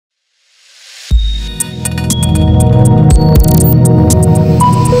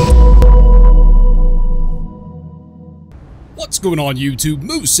going on, YouTube?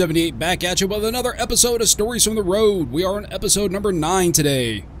 Moose78 back at you with another episode of Stories from the Road. We are on episode number 9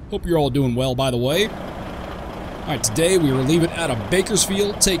 today. Hope you're all doing well, by the way. Alright, today we are leaving out of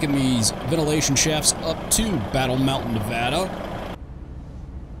Bakersfield, taking these ventilation shafts up to Battle Mountain, Nevada.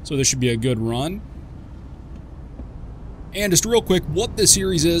 So this should be a good run. And just real quick, what this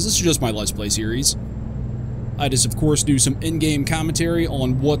series is, this is just my Let's Play series. I just, of course, do some in-game commentary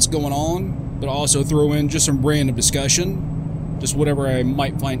on what's going on, but I also throw in just some random discussion, just whatever I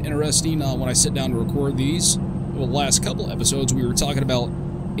might find interesting when I sit down to record these. Well, the last couple episodes, we were talking about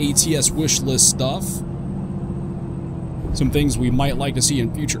ATS wish list stuff, some things we might like to see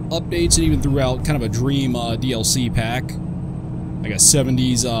in future updates, and even throughout kind of a dream DLC pack, like a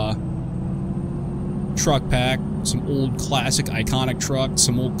 70s truck pack, some old classic iconic trucks,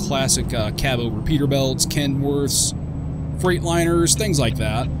 some old classic cab over Peterbilts, Kenworths, Freightliners, things like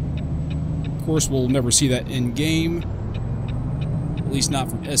that. Of course, we'll never see that in game, at least not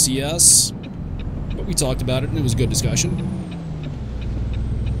from SES, but we talked about it and it was a good discussion.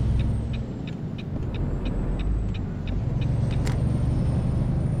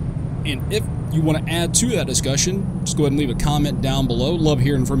 And if you want to add to that discussion, just go ahead and leave a comment down below. Love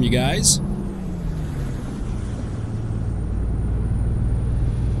hearing from you guys.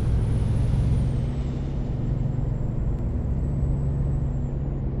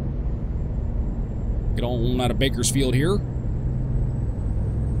 Get on out of Bakersfield here.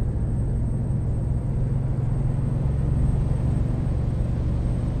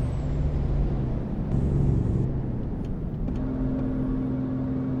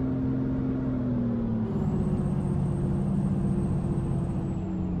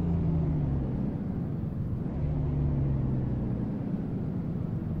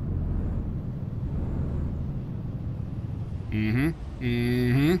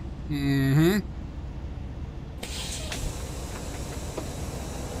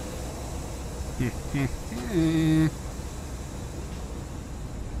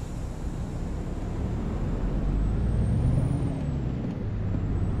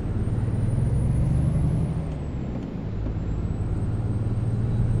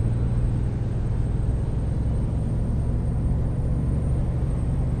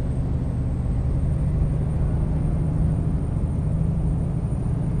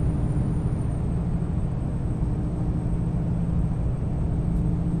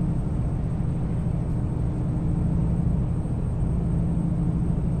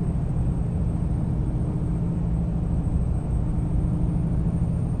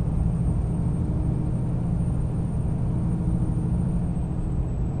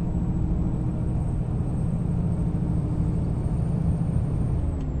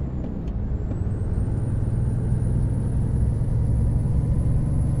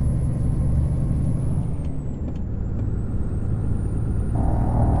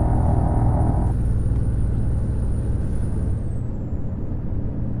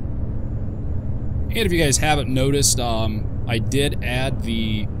 And if you guys haven't noticed, I did add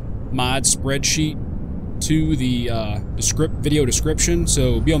the mod spreadsheet to the video description,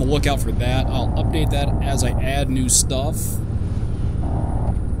 so be on the lookout for that. I'll update that as I add new stuff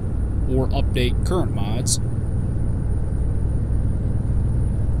or update current mods.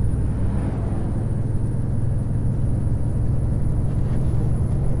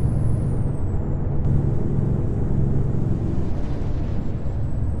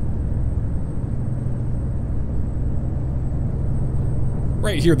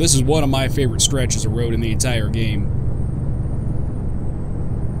 Right here, this is one of my favorite stretches of road in the entire game.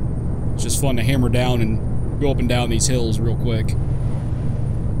 It's just fun to hammer down and go up and down these hills real quick.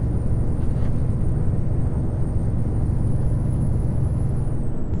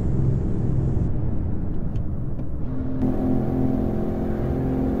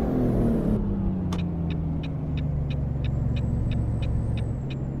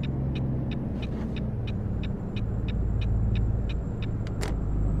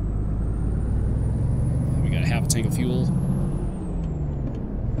 Half a tank of fuel.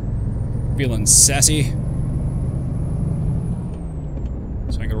 Feeling sassy.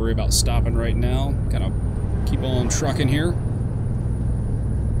 So I gotta worry about stopping right now. Kind of keep on trucking here.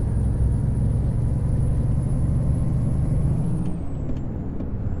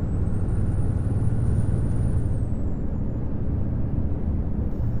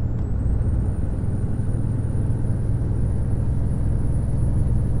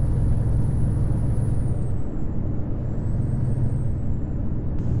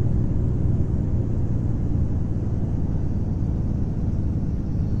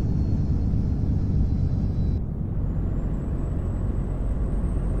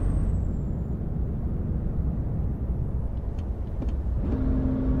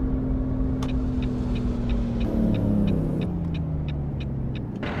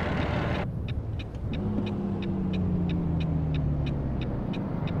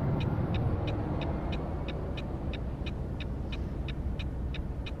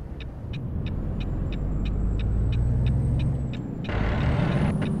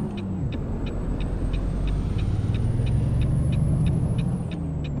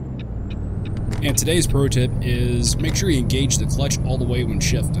 And today's pro tip is make sure you engage the clutch all the way when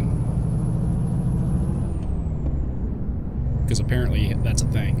shifting. Because apparently that's a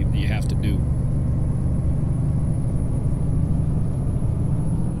thing that you have to do.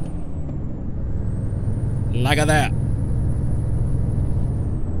 Like that.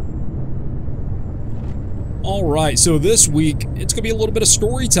 Alright, so this week, it's going to be a little bit of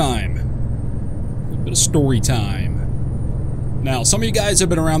story time. A little bit of story time. Now, some of you guys have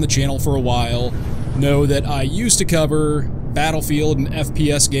been around the channel for a while, know that I used to cover Battlefield and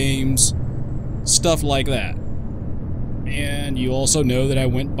FPS games, stuff like that. And you also know that I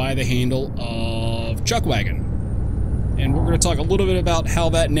went by the handle of Chuckwagon. And we're going to talk a little bit about how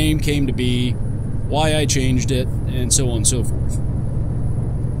that name came to be, why I changed it, and so on and so forth.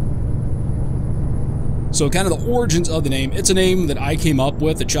 So kind of the origins of the name. It's a name that I came up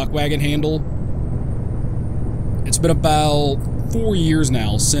with, the Chuckwagon handle. It's been about 4 years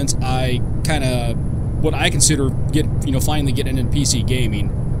now since I kind of, what I consider finally getting into PC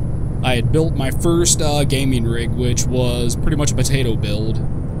gaming. I had built my first gaming rig, which was pretty much a potato build.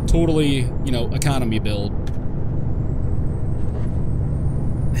 Totally, economy build.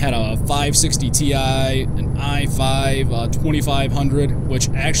 Had a 560 Ti, an i5 2500, which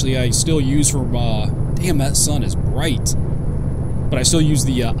actually I still use for, damn, that sun is bright. But I still use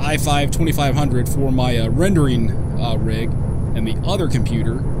the i5 2500 for my rendering rig, and the other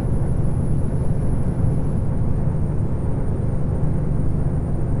computer.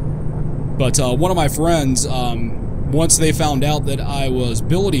 But one of my friends, once they found out that I was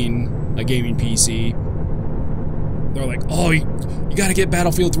building a gaming PC, they're like, oh, you gotta get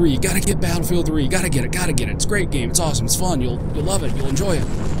Battlefield 3, you gotta get Battlefield 3, you gotta get it, it's a great game, it's awesome, it's fun, you'll love it, you'll enjoy it.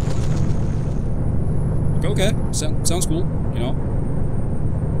 Like, okay, sounds cool,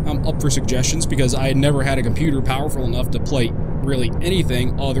 I'm up for suggestions because I had never had a computer powerful enough to play really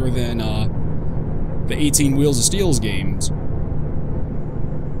anything other than the 18 Wheels of Steel's games.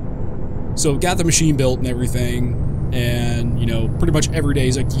 So got the machine built and everything, and, pretty much every day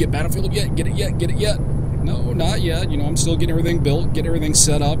he's like, you get Battlefield yet? Get it yet? Get it yet? No, not yet. I'm still getting everything built, getting everything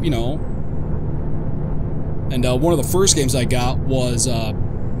set up, And one of the first games I got was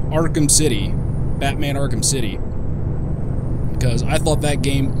Arkham City, Batman Arkham City. Because I thought that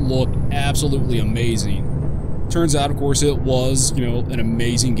game looked absolutely amazing. Turns out, of course, it was, an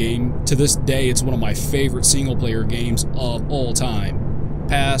amazing game. To this day, it's one of my favorite single-player games of all time.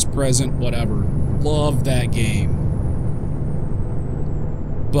 Past, present, whatever. Love that game.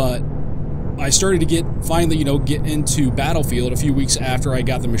 But I started to finally get into Battlefield a few weeks after I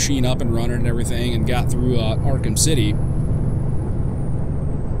got the machine up and running and everything and got through Arkham City.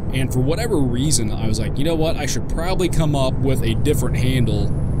 And for whatever reason, I was like, you know what, I should probably come up with a different handle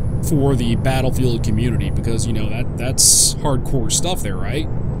for the Battlefield community because, that's hardcore stuff there, right?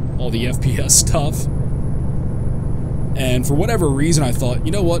 All the FPS stuff. And for whatever reason, I thought,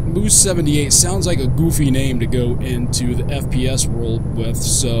 you know what, Moose78 sounds like a goofy name to go into the FPS world with,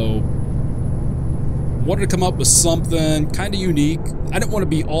 so wanted to come up with something kind of unique. I didn't want to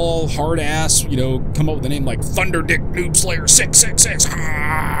be all hard-ass, come up with a name like Thunderdick Noob Slayer 666.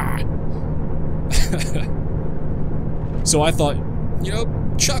 So I thought,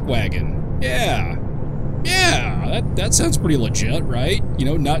 Chuckwagon. Yeah, that sounds pretty legit, right?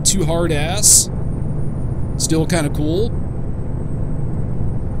 Not too hard-ass. Still kind of cool.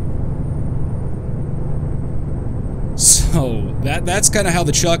 So that's kind of how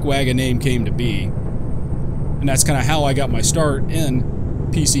the Chuckwagon name came to be. And that's kind of how I got my start in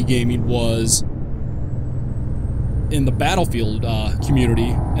PC gaming, was in the Battlefield community,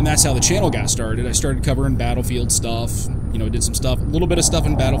 and that's how the channel got started. I started covering Battlefield stuff, did some stuff, a little bit of stuff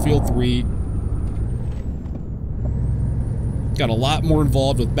in Battlefield 3. Got a lot more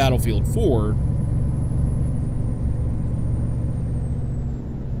involved with Battlefield 4.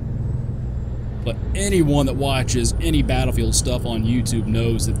 But anyone that watches any Battlefield stuff on YouTube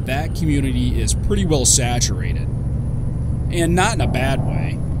knows that that community is pretty well saturated. And not in a bad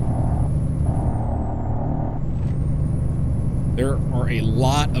way. There are a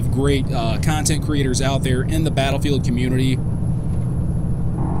lot of great content creators out there in the Battlefield community.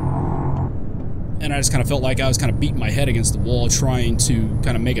 And I just kind of felt like I was kind of beating my head against the wall trying to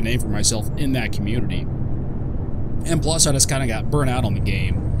kind of make a name for myself in that community. And plus I just kind of got burnt out on the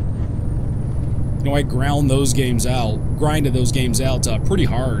game. I grinded those games out pretty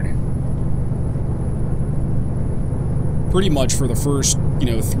hard. Pretty much for the first,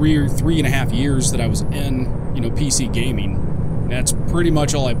 3.5 years that I was in, PC gaming. And that's pretty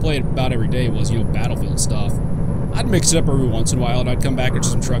much all I played about every day was, Battlefield stuff. I'd mix it up every once in a while, and I'd come back into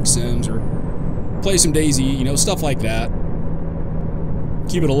some truck sims or play some DayZ, stuff like that.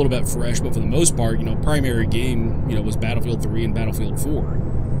 keep it a little bit fresh, but for the most part, you know, primary game, you know, was Battlefield 3 and Battlefield 4.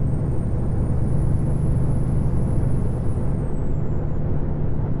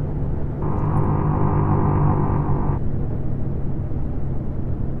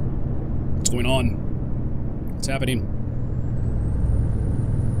 What's going on? What's happening?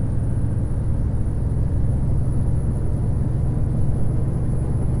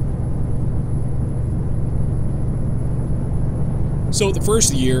 So the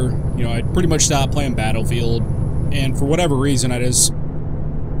first year, you know, I pretty much stopped playing Battlefield, and for whatever reason, I just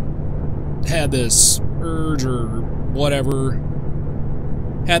had this urge or whatever,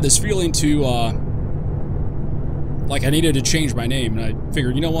 had this feeling to, like I needed to change my name, and I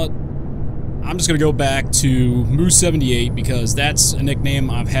figured, you know what, I'm just going to go back to Moose78 because that's a nickname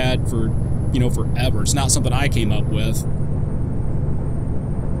I've had for, you know, forever. It's not something I came up with.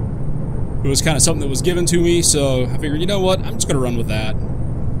 It was kind of something that was given to me, so I figured, you know what, I'm just going to run with that.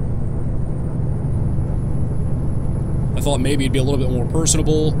 I thought maybe it'd be a little bit more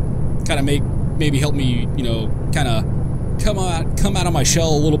personable, kind of maybe help me, you know, kind of come out of my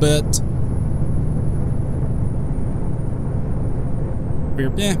shell a little bit.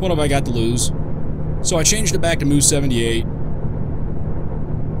 Figured, yeah, what have I got to lose? So I changed it back to Moose78.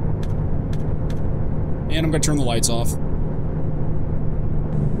 And I'm going to turn the lights off.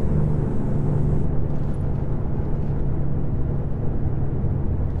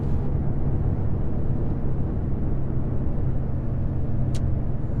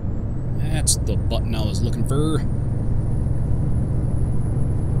 That's the button I was looking for.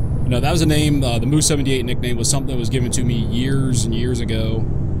 You know, that was a name, the Moose78 nickname was something that was given to me years and years ago.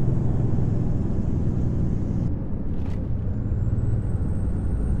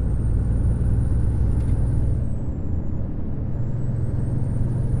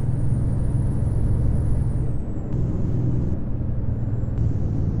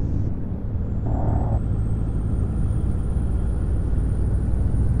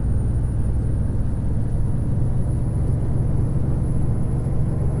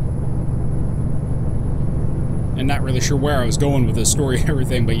 And not really sure where I was going with this story and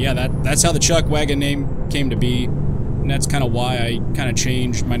everything, but yeah, that's how the Chuck Wagon name came to be, and that's kind of why I kind of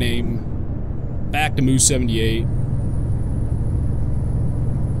changed my name back to Moose78,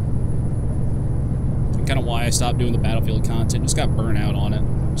 and kind of why I stopped doing the Battlefield content. Just got burnt out on it.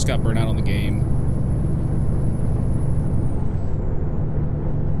 Just got burnt out on the game.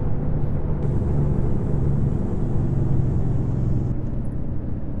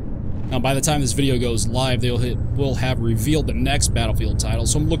 Now, by the time this video goes live, will have revealed the next Battlefield title,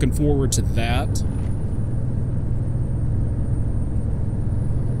 so I'm looking forward to that.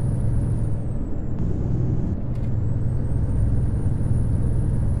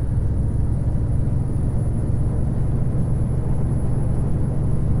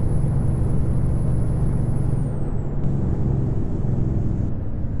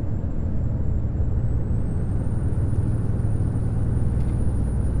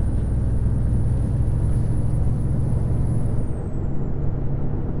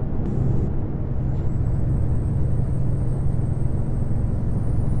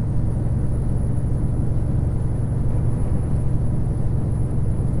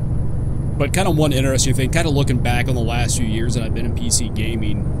 But kind of one interesting thing, kind of looking back on the last few years that I've been in PC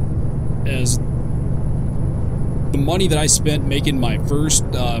gaming, is the money that I spent making my first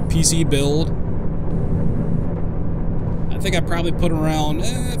PC build. I think I probably put around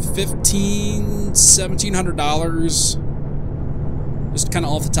 $1,500, $1,700, just kind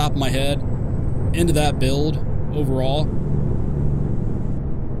of off the top of my head, into that build overall.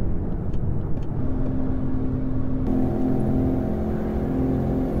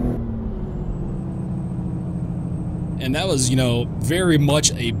 And that was, you know, very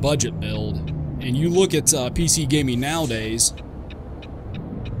much a budget build. And you look at PC gaming nowadays,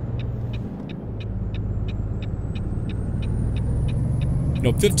 you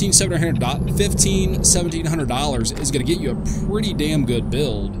know, $1,500, $1,700 is going to get you a pretty damn good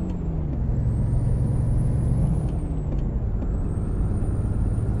build.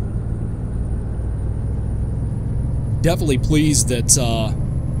 Definitely pleased that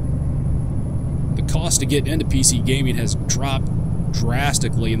the cost to get into PC gaming has dropped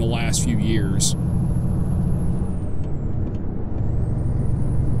drastically in the last few years. I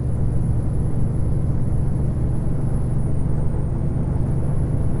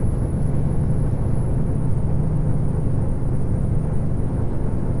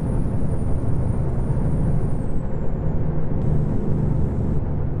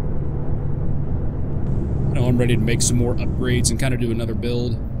know I'm ready to make some more upgrades and kind of do another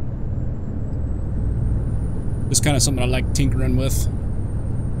build. It's kind of something I like tinkering with.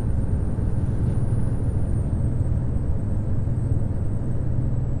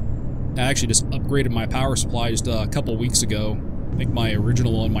 I actually just upgraded my power supply just a couple weeks ago. I think my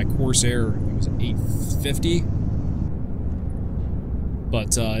original one, my Corsair, it was 850.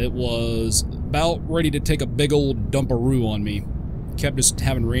 But it was about ready to take a big old dumperoo on me. Kept just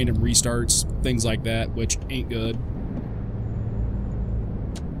having random restarts, things like that, which ain't good.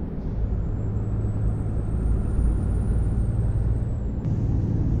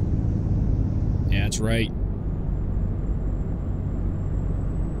 Yeah, that's right.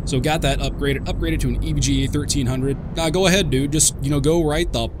 So got that upgraded to an EVGA 1300. Nah, go ahead, dude. Just, you know, go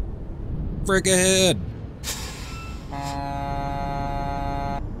right the frick ahead.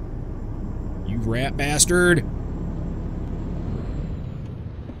 You rat bastard.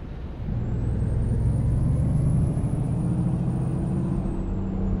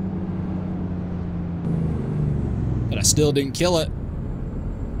 But I still didn't kill it.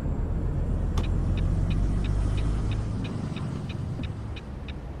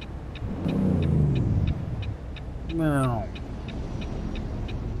 No.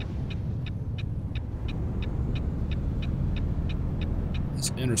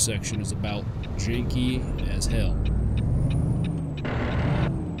 This intersection is about janky as hell.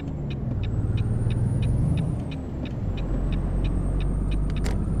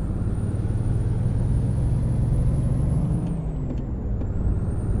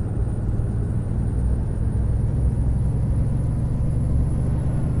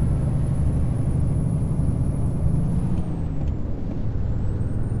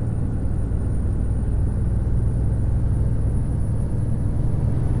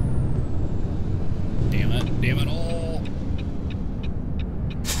 Damn it all.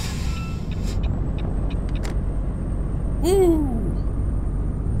 Woo!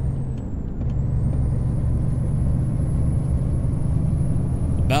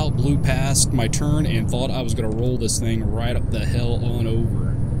 About blew past my turn and thought I was gonna roll this thing right up the hell on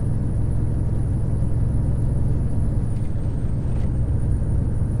over.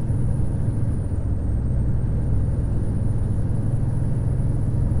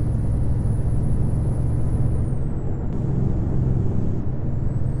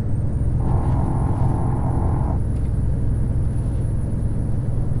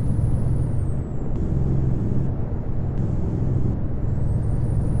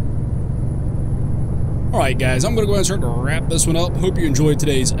 Alright guys, I'm going to go ahead and start to wrap this one up. Hope you enjoyed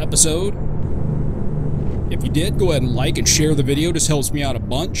today's episode. If you did, go ahead and like and share the video. Just helps me out a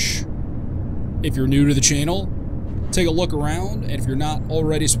bunch. If you're new to the channel, take a look around. And if you're not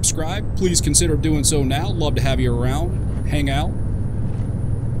already subscribed, please consider doing so now. Love to have you around. Hang out.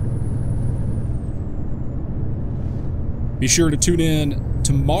 Be sure to tune in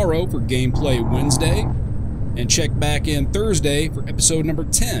tomorrow for Gameplay Wednesday. And check back in Thursday for episode number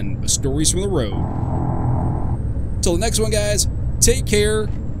 10 of Stories from the Road. Till the next one, guys, take care.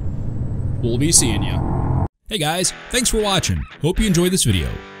 We'll be seeing ya. Hey guys, thanks for watching. Hope you enjoyed this video.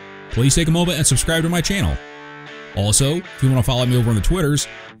 Please take a moment and subscribe to my channel. Also, if you want to follow me over on the Twitters,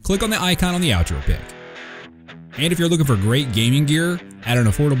 click on the icon on the outro pic. And if you're looking for great gaming gear at an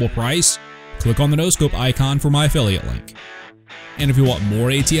affordable price, click on the no-scope icon for my affiliate link. And if you want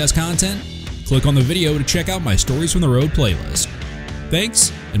more ATS content, click on the video to check out my Stories from the Road playlist.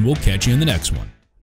 Thanks, and we'll catch you in the next one.